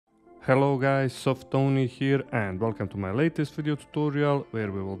Hello guys, Tony here and welcome to my latest video tutorial where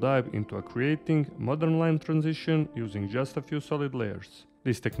we will dive into creating modern line transition using just a few solid layers.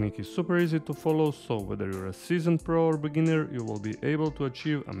 This technique is super easy to follow, so whether you're a seasoned pro or beginner, you will be able to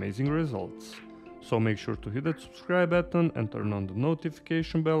achieve amazing results. So make sure to hit that subscribe button and turn on the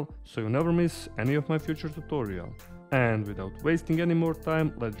notification bell so you never miss any of my future tutorials. And without wasting any more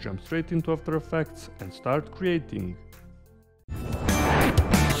time, let's jump straight into After Effects and start creating.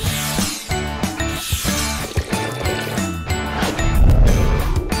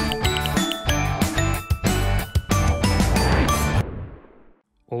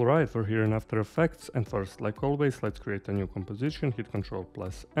 Alright, we're here in After Effects, and first, like always, let's create a new composition, hit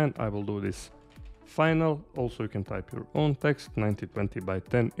Ctrl+, and I will do this final. Also, you can type your own text, 1920 by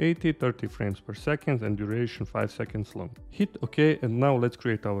 1080, 30 frames per second, and duration 5 seconds long. Hit OK, and now let's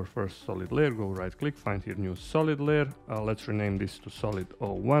create our first solid layer. Go right click, find here new solid layer. Let's rename this to solid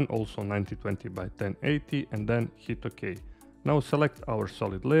 01, also 1920 by 1080, and then hit OK. Now select our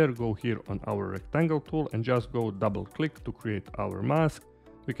solid layer, go here on our rectangle tool, and just go double click to create our mask.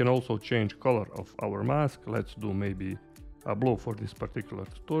 We can also change color of our mask. Let's do maybe a blue for this particular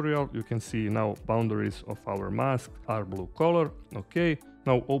tutorial. You can see now boundaries of our mask are blue color. Okay,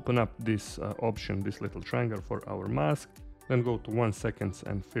 now open up this option, this little triangle for our mask. Then go to 1 second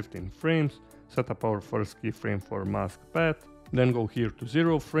and 15 frames. Set up our first keyframe for mask path. Then go here to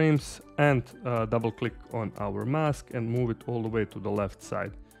 0 frames and double click on our mask and move it all the way to the left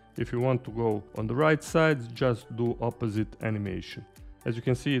side. If you want to go on the right side, just do opposite animation. As you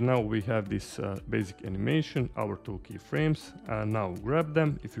can see, now we have this basic animation, our 2 keyframes. Now grab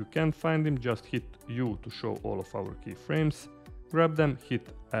them. If you can't find them, just hit U to show all of our keyframes. Grab them,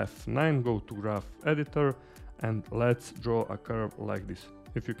 hit F9, go to graph editor, and let's draw a curve like this.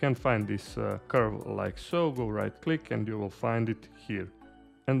 If you can't find this curve like so, go right click and you will find it here.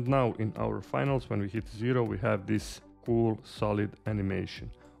 And now in our finals, when we hit 0, we have this cool solid animation.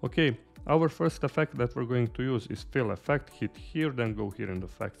 Okay. Our first effect that we're going to use is fill effect. Hit here, then go here in the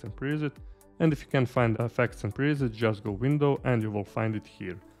effects and preset. And if you can find effects and presets, just go window and you will find it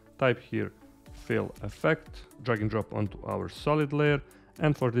here. Type here fill effect, drag and drop onto our solid layer.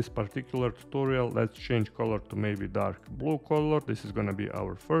 And for this particular tutorial, let's change color to maybe dark blue color. This is gonna be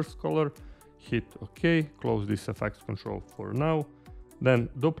our first color. Hit OK, close this effects control for now. Then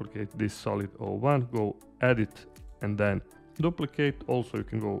duplicate this solid 01, go edit and then duplicate. Also you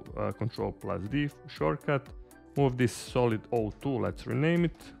can go Ctrl+D shortcut. Move this solid 02, let's rename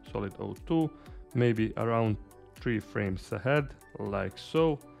it solid 02, maybe around 3 frames ahead like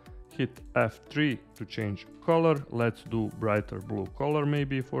so. Hit F3 to change color. Let's do brighter blue color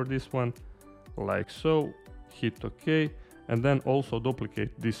maybe for this one like so. Hit OK, and then also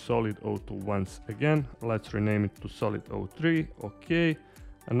duplicate this solid 02 once again. Let's rename it to solid 03. OK.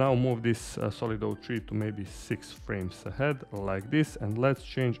 And now move this solid 03 to maybe 6 frames ahead like this, and let's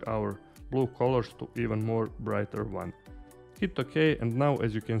change our blue colors to even more brighter one. Hit OK, and now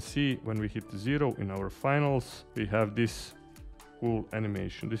as you can see, when we hit 0 in our finals, we have this cool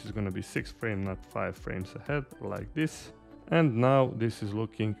animation. This is gonna be 6 frames, not 5 frames ahead like this. And now this is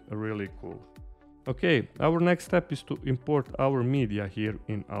looking really cool. Okay, our next step is to import our media here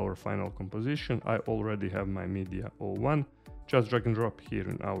in our final composition. I already have my media 01. Just drag and drop here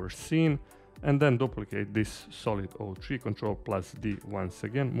in our scene and then duplicate this solid 03, Ctrl+D once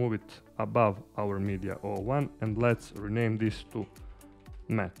again, move it above our media 01, and let's rename this to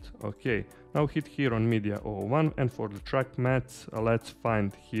matte. Okay, now hit here on media 01, and for the track mattes, let's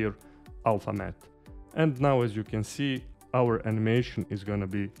find here alpha matte. And now as you can see, our animation is gonna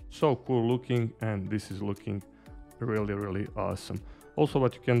be so cool looking, and this is looking really awesome. Also,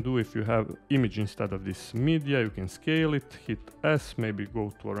 what you can do, if you have image instead of this media, you can scale it, hit S, maybe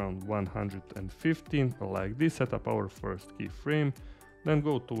go to around 115 like this, set up our first keyframe, then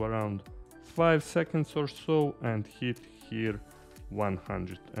go to around 5 seconds or so and hit here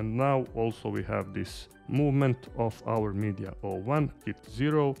 100. And now also we have this movement of our media 01, hit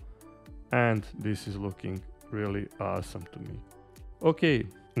 0, and this is looking really awesome to me. Okay.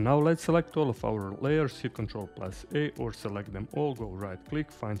 Now let's select all of our layers, hit Ctrl+A or select them all, go right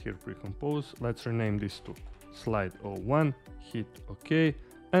click, find here Precompose, let's rename this to slide 01, hit OK,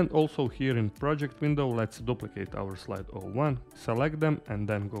 and also here in project window, let's duplicate our slide 01, select them and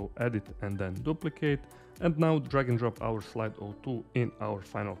then go edit and then duplicate, and now drag and drop our slide 02 in our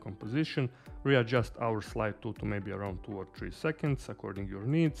final composition, readjust our slide 2 to maybe around 2 or 3 seconds according to your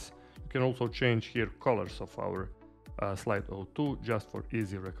needs. You can also change here colors of our slide 02 just for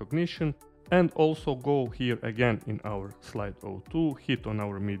easy recognition, and also go here again in our slide 02, hit on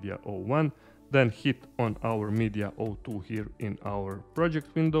our media 01, Then hit on our Media 02 here in our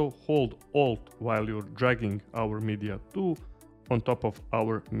project window, hold Alt while you're dragging our Media 2 on top of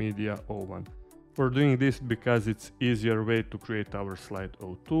our Media 01. We're doing this because it's easier way to create our slide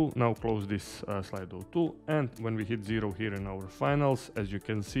 02. Now close this slide 02, and when we hit 0 here in our finals, as you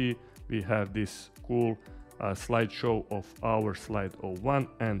can see, we have this cool slideshow of our slide 01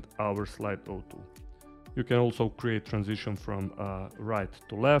 and our slide 02. You can also create transition from right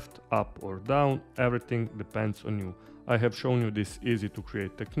to left, up or down. Everything depends on you. I have shown you this easy to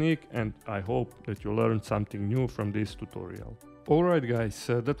create technique, and I hope that you learned something new from this tutorial. Alright guys,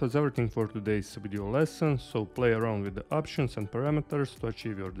 that was everything for today's video lesson, so play around with the options and parameters to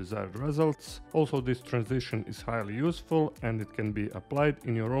achieve your desired results. Also, this transition is highly useful and it can be applied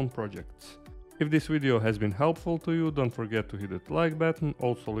in your own projects. If this video has been helpful to you, don't forget to hit that like button,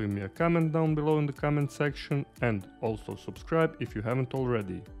 also leave me a comment down below in the comment section, and also subscribe if you haven't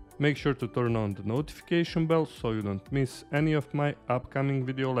already. Make sure to turn on the notification bell so you don't miss any of my upcoming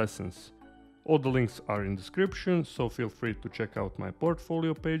video lessons. All the links are in the description, so feel free to check out my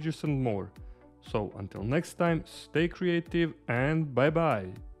portfolio pages and more. So until next time, stay creative and bye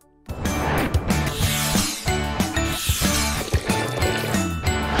bye!